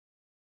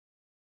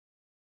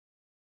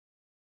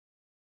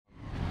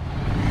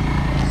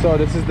So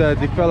this is the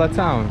Dikwella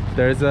town.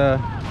 There's a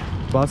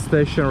bus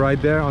station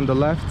right there on the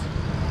left,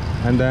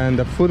 and then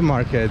the food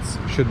markets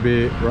should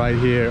be right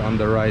here on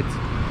the right.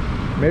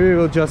 Maybe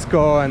we'll just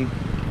go and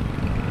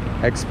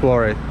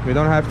explore it. We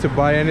don't have to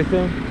buy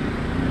anything,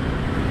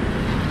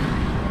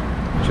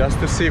 just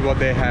to see what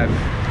they have.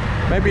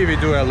 Maybe we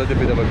do a little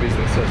bit of a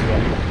business as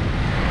well.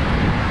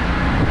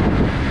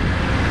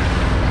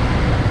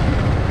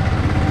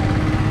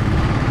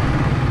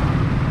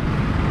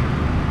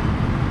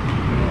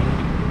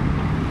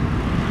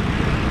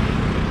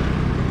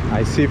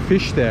 I see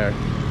fish there.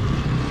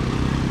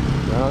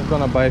 We're not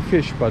gonna buy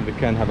fish, but we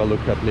can have a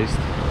look at least.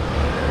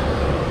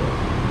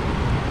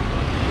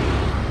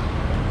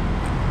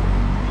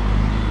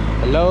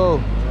 Hello,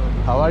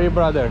 how are you,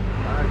 brother?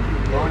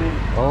 Good morning.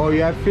 Oh,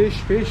 you have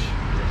fish?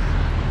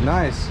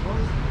 Nice,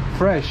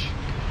 fresh,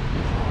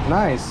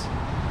 nice.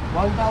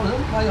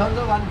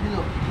 1,500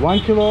 1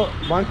 kilo.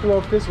 1 kilo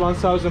of this,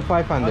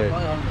 1,500.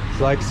 It's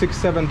like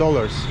 $6-7.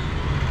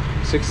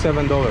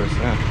 $6-7.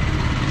 Yeah.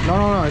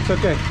 No, it's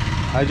okay.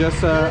 I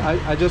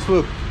just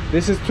look.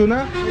 This is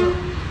tuna.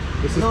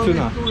 This is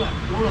tuna.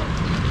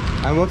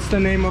 And what's the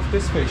name of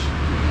this fish?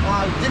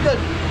 Chicken.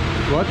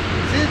 What?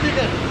 Sea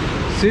chicken.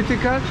 Sea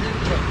chicken?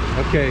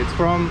 Okay,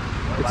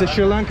 it's a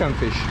Sri Lankan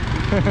fish.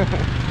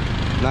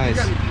 Nice.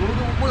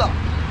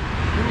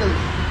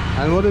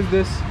 And what is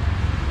this?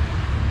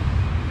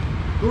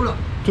 Tuna.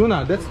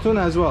 Tuna. That's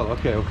tuna as well.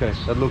 Okay.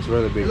 That looks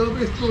really big.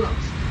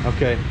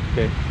 Okay.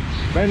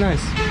 Very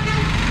nice.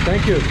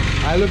 Thank you.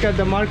 I look at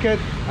the market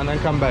and then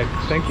come back.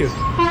 Thank you.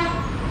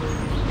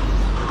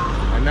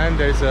 And then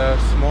there's a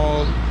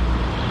small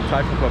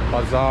type of a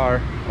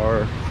bazaar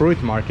or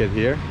fruit market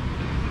here.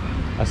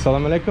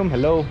 Assalamu alaikum.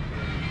 Hello.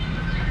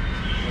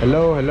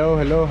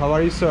 Hello. How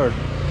are you, sir?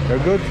 You're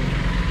good?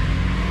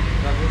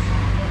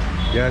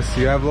 Yes,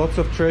 you have lots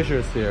of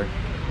treasures here.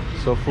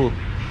 So full.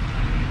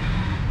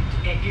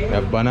 We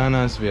have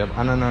bananas, we have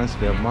ananas,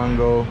 we have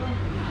mango.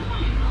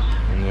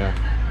 And yeah.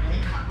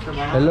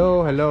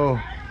 Hello.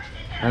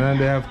 And then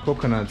they have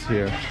coconuts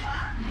here.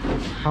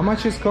 How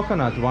much is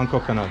coconut? One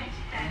coconut?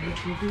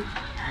 120.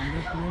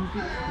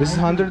 This is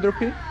 100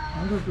 rupee?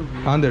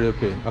 100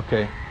 rupee.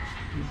 Okay.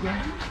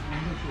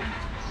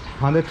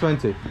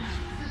 120.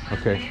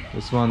 Okay.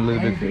 This one a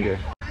little bit bigger.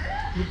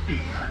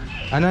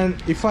 And then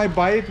if I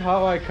buy it,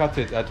 how I cut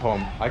it at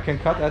home? I can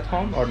cut at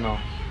home or no?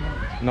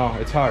 No,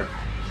 it's hard.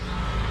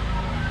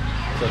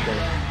 It's okay.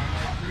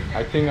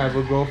 I think I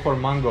will go for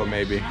mango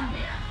maybe.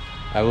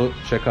 I will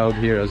check out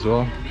here as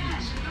well.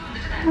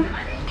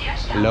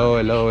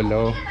 Hello.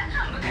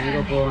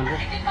 Mango 400.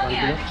 1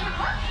 kilo.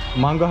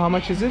 Mango, how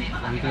much is it?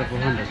 1 kilo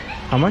 400.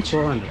 How much?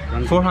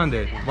 400.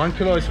 400. 1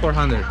 kilo is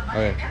 400.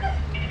 Okay.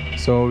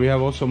 So we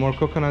have also more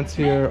coconuts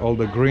here, all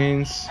the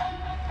greens.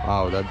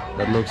 Wow,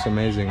 that looks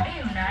amazing.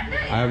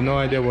 I have no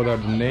idea what are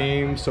the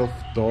names of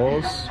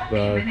those,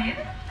 but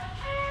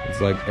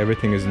it's like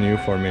everything is new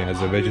for me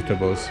as a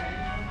vegetables.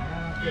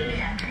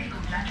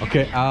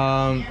 Okay,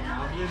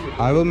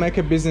 I will make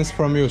a business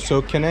from you.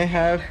 So can I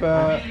have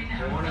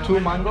 2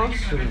 mangoes?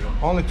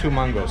 Only 2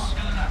 mangoes.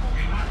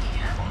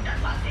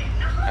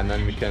 And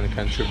then we can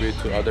contribute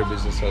to other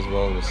business as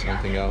well with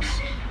something else.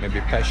 Maybe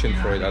passion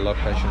fruit. I love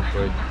passion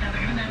fruit.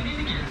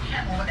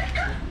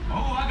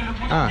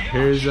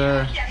 Here's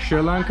a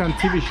Sri Lankan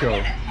TV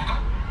show.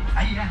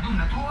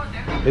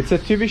 It's a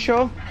TV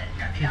show?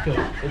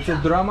 It's a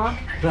drama?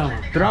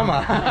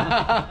 Drama.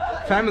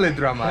 Family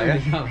drama,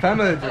 yeah?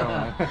 Family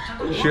drama.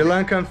 Sri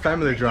Lankan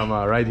family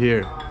drama right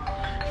here.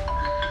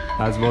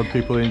 That's what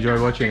people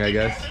enjoy watching, I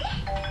guess.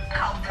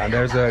 And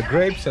there's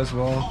grapes as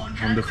well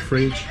on the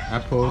fridge,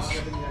 apples.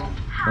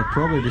 But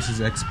probably this is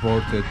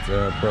exported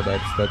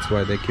products, that's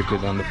why they keep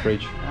it on the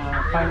fridge.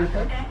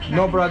 Pineapple?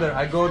 No, brother,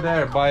 I go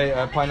there, buy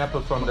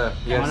pineapple from there.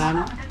 Yes.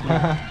 Banana?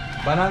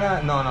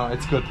 Banana? No,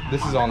 it's good.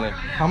 This is only.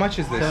 How much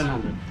is this?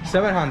 700.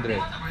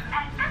 700.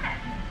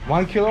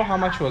 1 kilo, how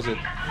much was it?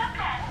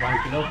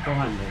 1 kilo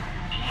 400.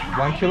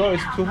 1 kilo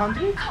is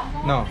 200?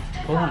 No.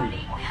 400.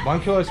 1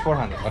 kilo is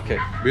 400. Okay,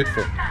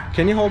 beautiful.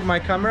 Can you hold my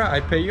camera?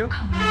 I pay you.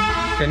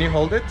 Can you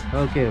hold it?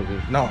 Okay.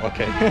 No,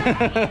 okay.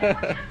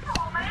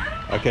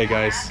 Okay,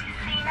 guys.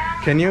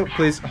 Can you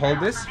please hold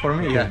this for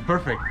me? Yeah,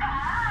 perfect.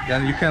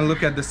 Then you can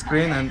look at the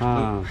screen and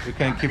you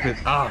can keep it.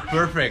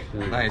 Perfect.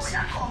 Nice.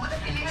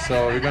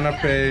 So we're gonna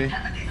pay.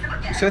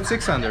 You said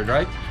 600,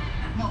 right?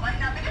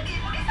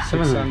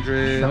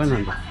 600.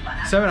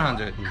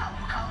 700.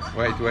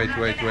 Wait.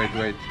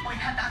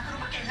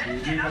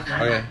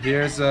 Okay,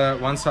 here's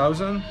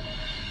 1,000,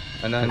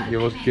 and then you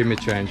will give me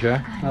change,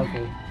 yeah?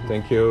 Okay.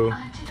 Thank you.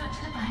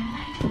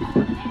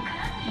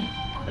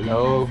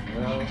 Hello.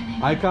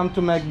 I come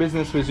to make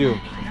business with you.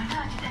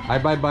 I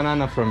buy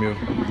banana from you.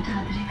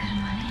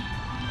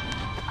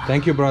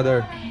 Thank you,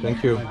 brother.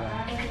 Thank you.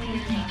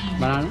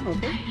 Banana,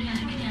 okay?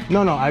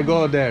 No, I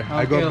go there.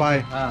 I go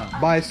Okay.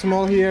 buy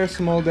small here,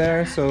 small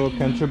there, so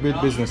contribute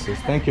businesses.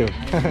 Thank you.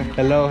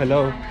 Hello.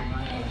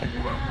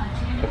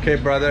 Okay,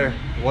 brother.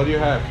 What do you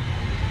have?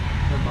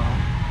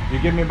 You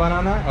give me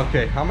banana?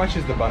 Okay. How much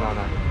is the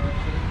banana?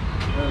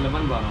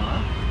 Lemon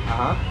banana.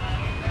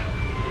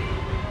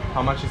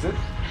 How much is it?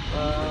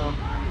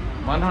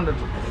 100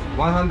 rupees.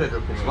 100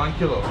 rupees. 1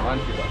 kilo. 1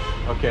 kilo.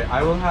 Okay,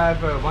 I will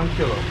have 1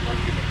 kilo.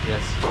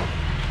 Yes.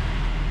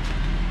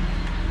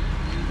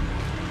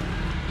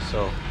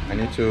 So I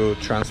need to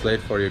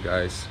translate for you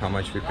guys how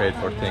much we paid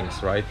for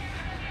things, right?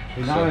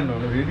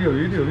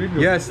 Video.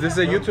 Yes, this is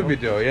a YouTube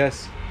video.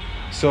 Yes.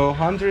 So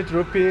 100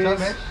 rupees.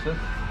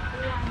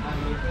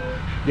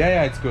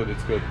 Yeah, it's good.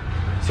 It's good.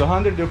 So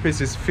 100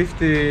 rupees is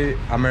 50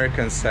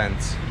 American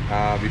cents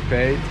we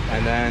paid,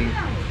 and then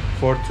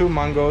for 2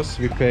 mangoes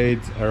we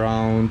paid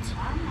around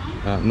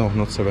no,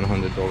 not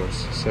 $700,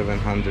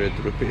 700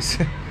 rupees.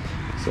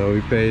 So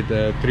we paid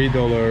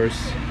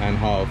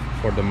 $3.50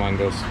 for the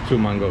mangoes, 2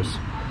 mangoes.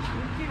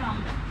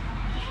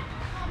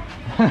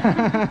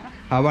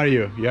 How are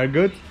you? You are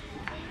good?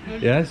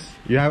 Yes?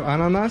 You have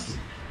ananas?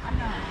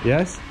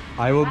 Yes?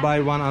 I will buy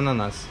 1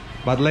 ananas,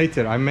 but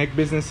later I make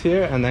business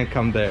here and then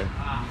come there.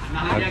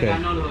 Okay.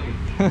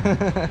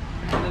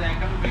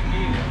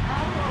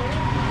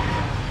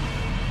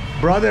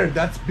 Brother,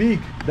 that's big.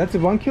 That's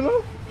 1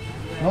 kilo?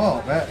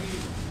 No, bad.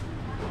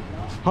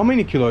 How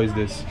many kilo is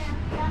this?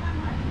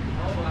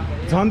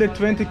 It's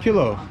 120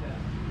 kilo.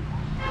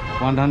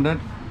 100.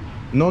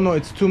 No,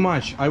 it's too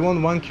much. I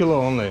want 1 kilo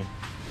only.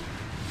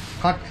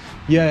 Cut.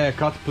 Yeah,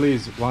 cut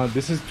please. Wow,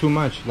 this is too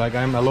much. Like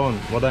I'm alone.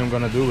 What I'm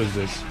gonna do with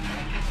this?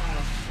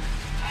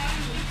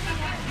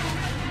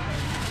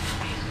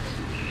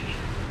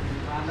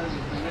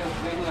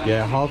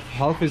 Yeah,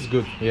 half is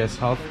good. Yes,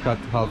 half cut,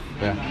 half.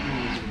 Yeah.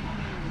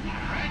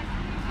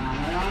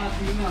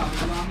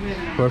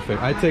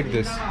 Perfect. I take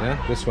this. Yeah,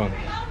 this one.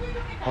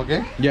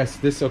 Okay. Yes,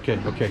 this okay.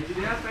 Okay.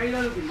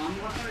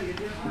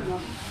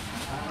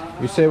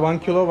 You say 1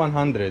 kilo,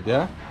 100.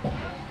 Yeah.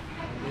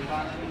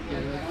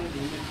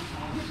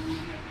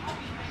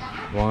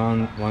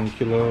 1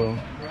 kilo.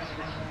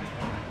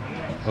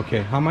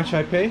 Okay. How much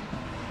I pay?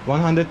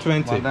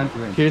 120.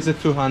 120. Here's a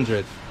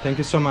 200. Thank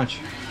you so much.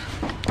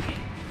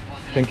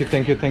 Thank you.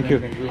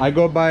 I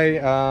go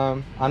buy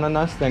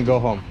ananas, then go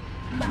home.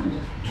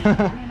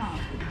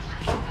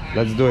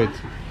 Let's do it.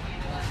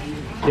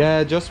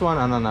 Yeah, just 1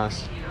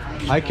 ananas.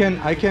 I can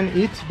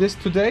eat this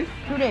today.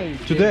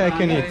 Today I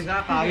can eat.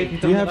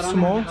 Do you have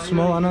small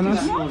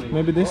ananas?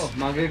 Maybe this?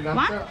 One?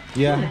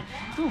 Yeah.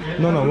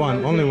 No,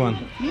 1. Only 1.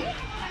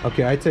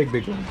 Okay, I take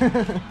big one.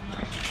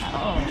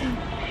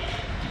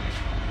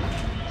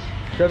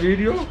 The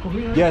video?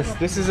 Yes,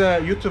 this is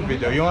a YouTube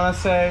video. You wanna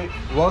say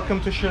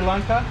welcome to Sri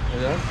Lanka?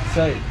 Yes.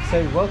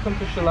 Say welcome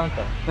to Sri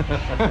Lanka.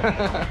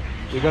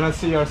 You're gonna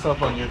see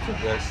yourself on YouTube.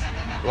 Yes,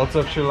 lots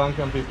of Sri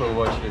Lankan people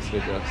watch this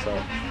video.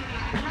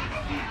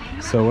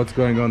 So what's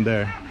going on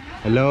there?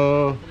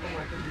 Hello.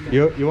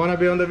 You wanna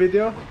be on the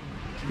video?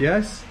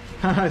 Yes.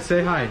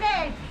 Say hi.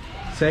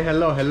 Say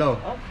hello. Hello.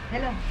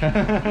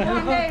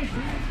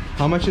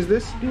 How much is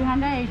this?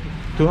 280.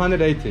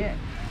 280. Yeah.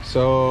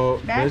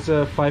 So That? there's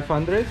a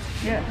 500.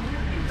 Yeah.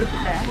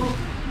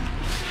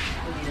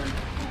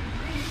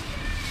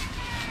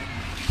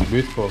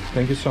 Beautiful.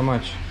 Thank you so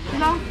much.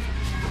 Hello.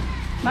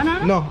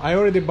 Banana? No, I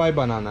already buy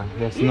banana.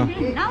 Yes, no.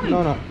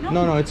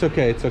 No, it's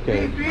okay. It's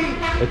okay.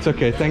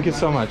 Thank you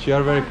so much. You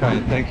are very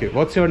kind. Thank you.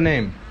 What's your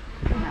name?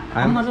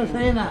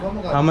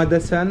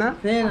 Amadasana?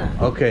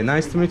 Okay,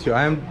 nice to meet you.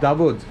 I am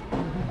Davud.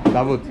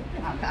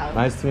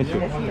 Nice to meet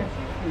you.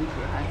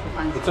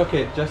 It's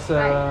okay. Just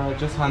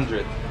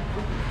 100.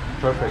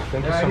 Perfect.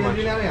 Thank you so much.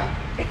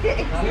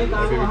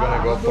 Maybe we're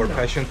gonna go for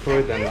passion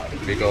fruit and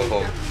we go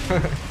home.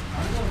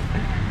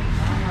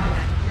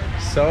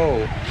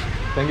 So,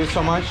 thank you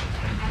so much.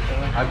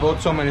 I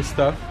bought so many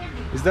stuff.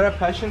 Is there a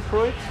passion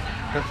fruit?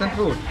 Passion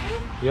fruit.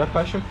 You have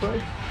passion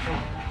fruit?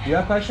 You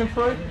have passion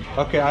fruit?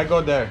 Okay, I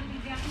go there.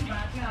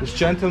 This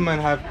gentleman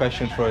have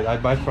passion fruit. I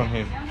buy from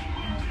him.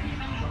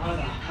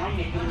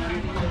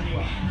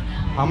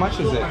 How much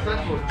is it?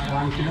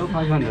 1 kilo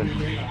 500.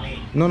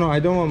 No, I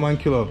don't want 1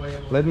 kilo.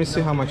 Let me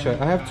see how much I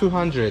have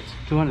 200.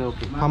 200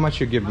 okay. How much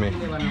you give me?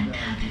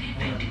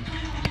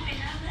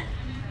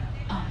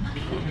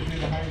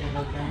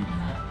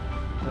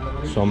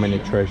 So many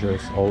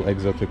treasures, all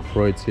exotic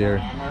fruits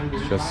here.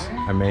 It's just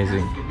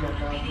amazing.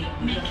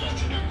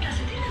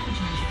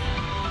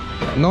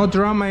 No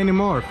drama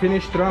anymore.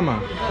 Finish drama.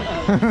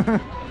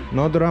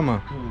 No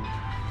drama.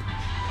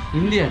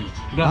 Indian.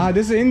 Ah,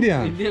 this is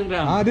Indian. Indian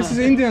drama. Ah, this is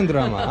Indian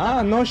drama.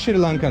 Ah, no Sri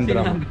Lankan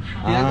drama.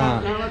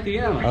 Ah,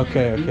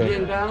 okay.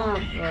 Indian drama.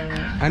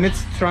 And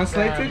it's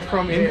translated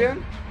from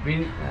Indian?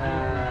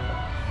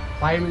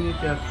 5 minutes,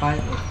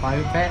 5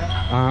 pack.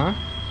 Uh-huh.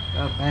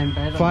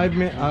 5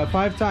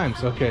 5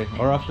 times, okay.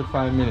 Or after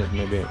 5 minutes,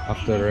 maybe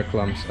after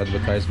reclams,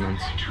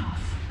 advertisements.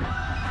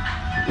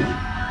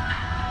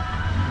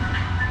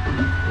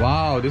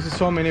 Wow, this is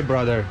so many,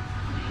 brother.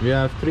 We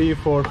have 3,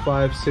 4,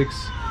 5,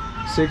 6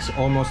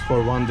 almost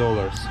for $1.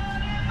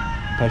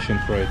 Passion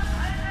fruit.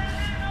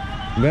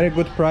 Very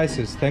good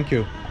prices. Thank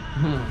you.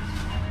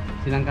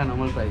 Sri Lanka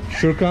normal price.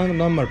 Sri Lanka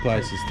normal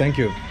prices. Thank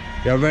you.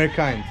 You are very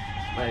kind.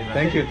 Bye.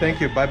 Thank you.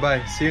 Bye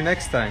bye. See you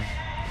next time.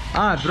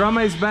 Ah,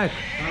 drama is back.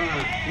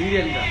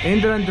 Indian drama.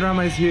 Indian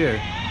drama is here.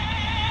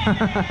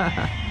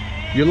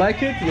 You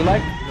like it? You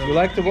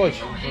like to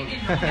watch?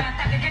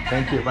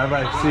 Thank you. Bye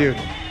bye. See you.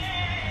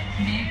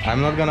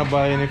 I'm not gonna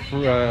buy any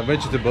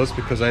vegetables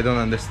because I don't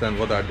understand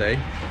what are they.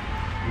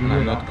 And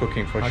I'm not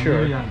cooking for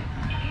sure.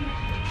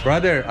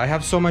 Brother, I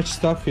have so much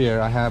stuff here.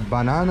 I have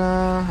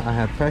banana, I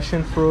have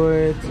passion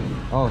fruit.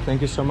 Oh,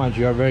 thank you so much.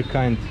 You are very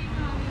kind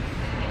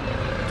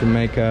to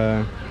make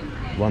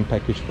one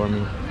package for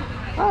me.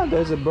 Ah,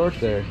 there's a bird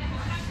there.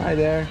 Hi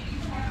there.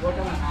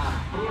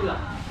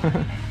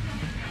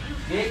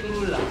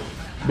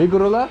 Big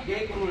Rula?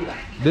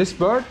 This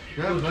bird?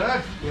 Yeah,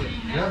 bird.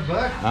 Yeah,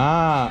 bird.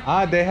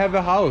 Ah, they have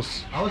a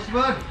house. House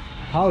bird.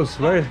 House,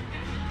 where?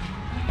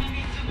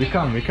 We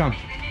come.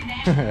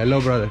 Hello,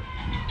 brother.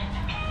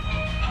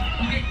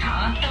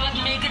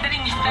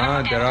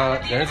 Ah,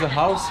 there's a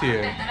house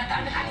here.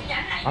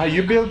 Ah,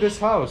 you built this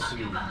house.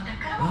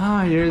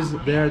 Ah,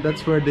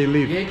 that's where they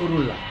live.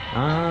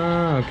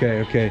 Ah,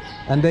 okay.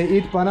 And they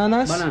eat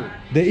bananas? Banana.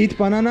 They eat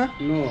banana?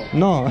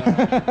 No.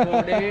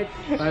 4 days,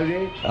 5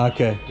 days.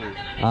 Okay.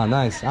 Ah,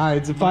 nice. Ah,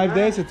 it's 5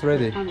 days, it's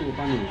ready.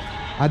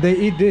 Ah, they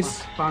eat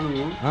this.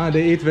 Ah,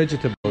 they eat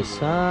vegetables.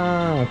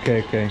 Ah,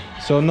 okay.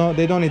 So no,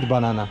 they don't eat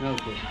banana.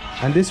 Okay.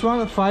 And this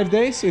one, 5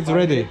 days, it's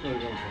ready.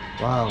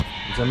 Wow,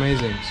 it's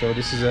amazing. So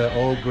this is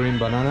all green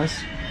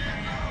bananas.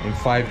 In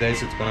 5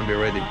 days, it's gonna be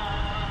ready.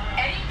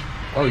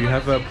 Oh, you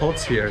have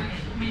pots here.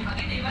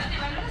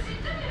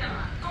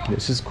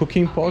 This is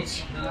cooking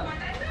pots.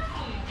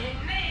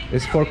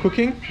 It's for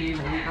cooking? Eating.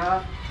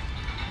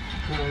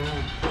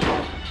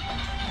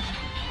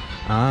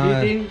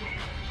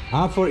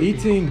 Ah, for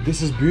eating.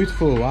 This is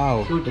beautiful.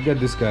 Wow. Look at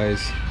this,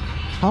 guys.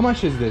 How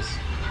much is this?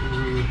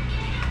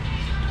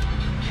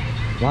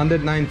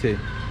 190.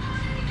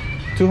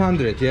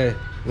 200, yeah.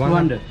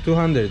 200.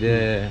 200,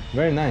 yeah.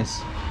 Very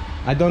nice.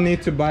 I don't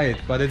need to buy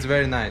it, but it's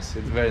very nice.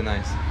 It's very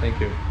nice. Thank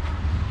you.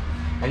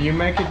 And you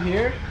make it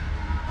here?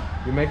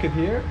 You make it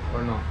here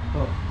or no?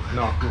 Oh.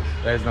 No,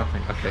 there's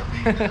nothing. Okay.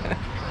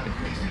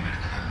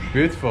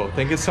 Beautiful.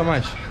 Thank you so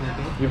much.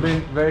 You've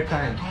been very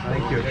kind.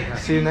 Thank you.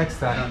 See you next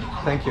time.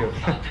 Thank you.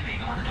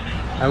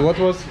 And what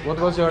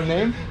was your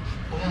name?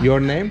 Your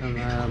name?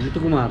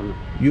 Mutukumar.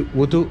 You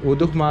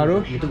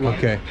Udukmaru?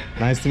 Okay.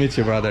 Nice to meet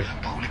you, brother.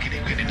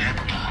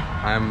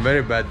 I'm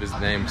very bad with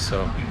names,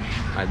 so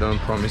I don't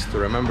promise to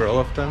remember all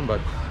of them,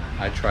 but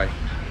I try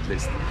at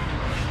least.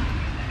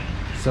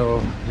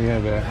 So we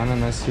have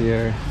ananas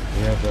here,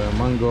 we have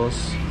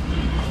mangoes,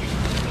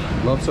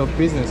 lots of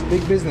business,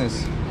 big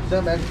business.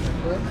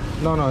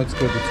 No, it's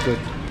good,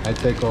 I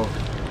take all.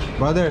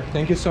 Brother,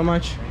 thank you so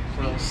much.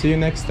 See you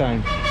next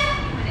time.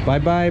 Bye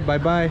bye.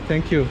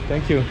 Thank you,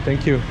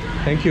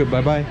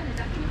 bye bye.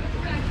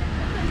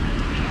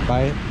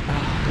 Bye.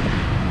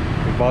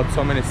 We bought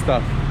so many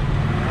stuff.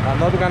 I'm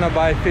not gonna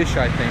buy fish,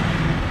 I think.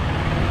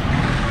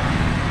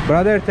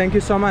 Brother, thank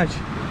you so much.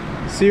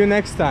 See you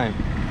next time.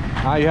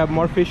 Ah, you have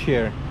more fish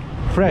here.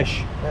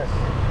 Fresh. Yes.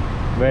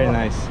 Very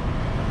nice.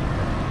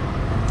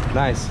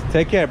 Nice.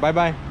 Take care. Bye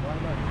bye.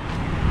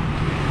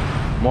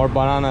 More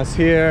bananas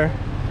here.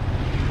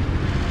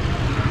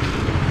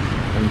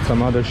 And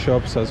some other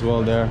shops as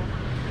well there.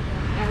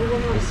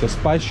 It's a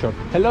spice shop.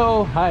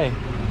 Hello. Hi.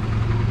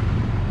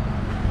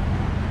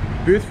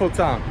 Beautiful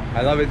town.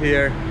 I love it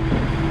here.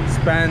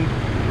 Spent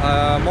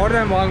more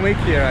than 1 week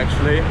here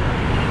actually.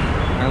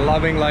 And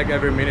loving like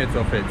every minute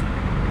of it.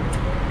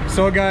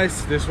 So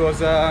guys, this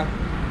was a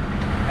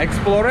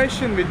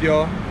exploration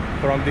video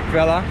from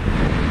Dikwella.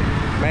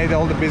 Made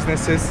all the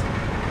businesses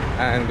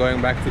and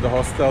going back to the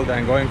hostel,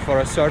 then going for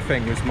a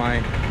surfing with my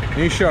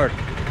new shirt.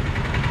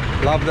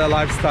 Love the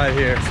lifestyle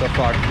here so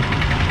far.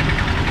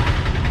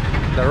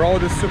 The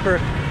road is super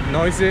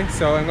noisy,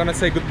 so I'm gonna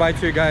say goodbye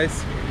to you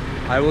guys.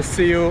 I will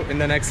see you in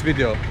the next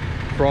video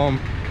from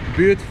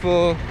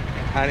beautiful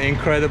and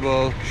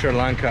incredible Sri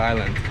Lanka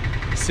island.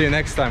 See you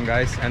next time,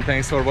 guys, and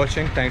thanks for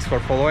watching, thanks for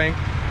following,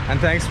 and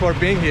thanks for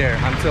being here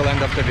until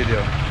end of the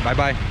video. Bye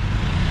bye.